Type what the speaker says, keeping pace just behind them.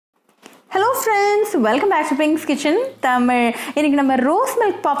friends, welcome back to Pink's Kitchen Tamil. இன்னைக்கு நம்ம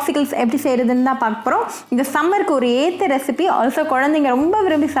Rosemilk Popsicles எப்படி செய்யறதுன்னு தான் பார்க்க போறோம். இந்த சம்மருக்கு ஒரு ஏத்த ரெசிபி, ஆல்சோ குழந்தைங்க ரொம்ப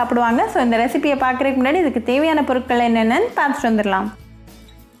விரும்பி சாப்பிடுவாங்க. சோ இந்த ரெசிபியை பார்க்கறதுக்கு முன்னாடி இதுக்கு தேவையான பொருட்கள் என்னென்னு பார்த்துட்டு வந்துடலாம்.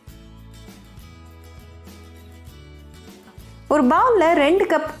 ஒரு பவுல்ல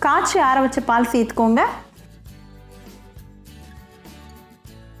 2 கப் காய்ச்சி ஆற வச்ச பால் சேர்த்துக்கோங்க.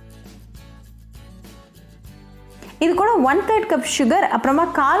 இது கூட 1/3 கப் sugar அப்புறமா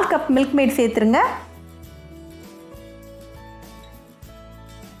 1/4 கப் milk maid சேர்த்துருங்க.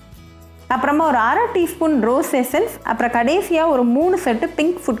 அப்புறமா ஒரு 1/2 டீஸ்பூன் ரோஸ் எசன்ஸ், அப்புறம் கடைசியா ஒரு 3 சொட்டு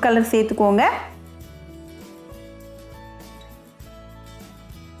பிங்க் ஃபுட் கலர் சேர்த்துக்கோங்க.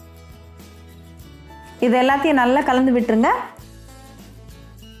 இது எல்லாத்தையும் நல்லா கலந்து விட்டுருங்க.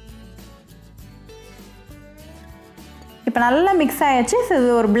 இப்போ நல்லா மிக்ஸ் ஆயாச்சு. இது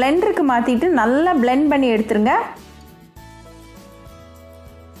ஒரு பிளெண்டருக்கு மாத்திட்டு நல்லா blend பண்ணி எடுத்துருங்க.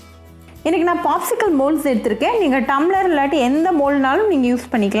 இன்னைக்கு நான் பாப்சிக்கல் மோல்ட்ஸ் எடுத்துர்க்கேன். நீங்க டம்ளர் இல்லாட்டி எந்த மோல்ட்னாலும் நீங்க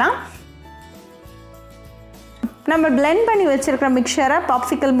யூஸ் பண்ணிக்கலாம். நம்ம blend பண்ணி வச்சிருக்கிற மிக்சரை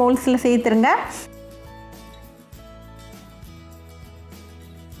பாப்சிக்கல் மோல்ட்ஸ்ல சேர்த்துருங்க.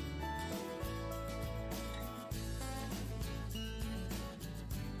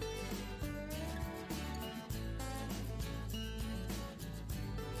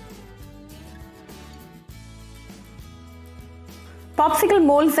 பாப்சிக்கல்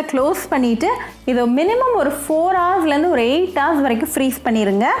மோல்ட்ஸை க்ளோஸ் பண்ணிவிட்டு இதை மினிமம் ஒரு 4 ஹவர்ஸ்லேருந்து ஒரு 8 ஹவர்ஸ் வரைக்கும் ஃப்ரீஸ்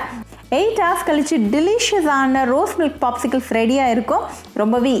பண்ணிடுங்க. 8 ஹவர்ஸ் கழிச்சு டெலிஷியஸான ரோஸ் மில்க் பாப்சிக்கல்ஸ் ரெடியாக இருக்கும்.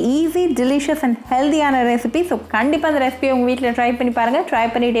 ரொம்பவே ஈஸி, டெலிஷியஸ் அண்ட் ஹெல்தியான ரெசிபி. ஸோ கண்டிப்பாக அந்த ரெசிபியை உங்கள் வீட்டில் ட்ரை பண்ணி பாருங்கள். ட்ரை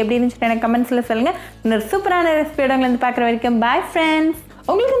பண்ணிவிட்டு எப்படி இருந்துச்சுன்னு எனக்கு கமெண்ட்ஸில் சொல்லுங்கள். இன்னொரு சூப்பரான ரெசிபியோட உங்களை பார்க்குற வரைக்கும் பாய் ஃப்ரெண்ட்ஸ்.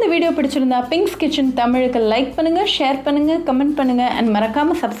 உங்களுக்கு இந்த வீடியோ பிடிச்சிருந்தா பிங்க்ஸ் கிச்சன் தமிழுக்கு லைக் பண்ணுங்கள், ஷேர் பண்ணுங்கள், கமெண்ட் பண்ணுங்கள் அண்ட்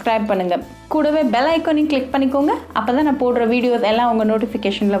மறக்காமல் சப்ஸ்கிரைப் பண்ணுங்கள். கூடவே பெல் ஐக்கானையும் கிளிக் பண்ணிக்கோங்க. அப்போ தான் நான் போடுற வீடியோஸ் எல்லாம் உங்கள்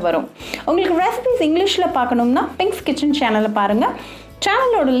நோட்டிஃபிகேஷனில் வரும். உங்களுக்கு ரெசிபிஸ் இங்கிலீஷில் பார்க்கணும்னா பிங்க்ஸ் கிச்சன் சேனலை பாருங்கள்.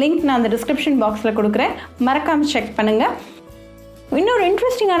 சேனலோட லிங்க் நான் அந்த டிஸ்கிரிப்ஷன் பாக்ஸில் கொடுக்குறேன். மறக்காமல் செக் பண்ணுங்கள். இன்னொரு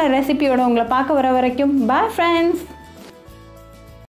இன்ட்ரெஸ்டிங்கான ரெசிபியோட உங்களை பார்க்க வர வரைக்கும் பாய் ஃப்ரெண்ட்ஸ்.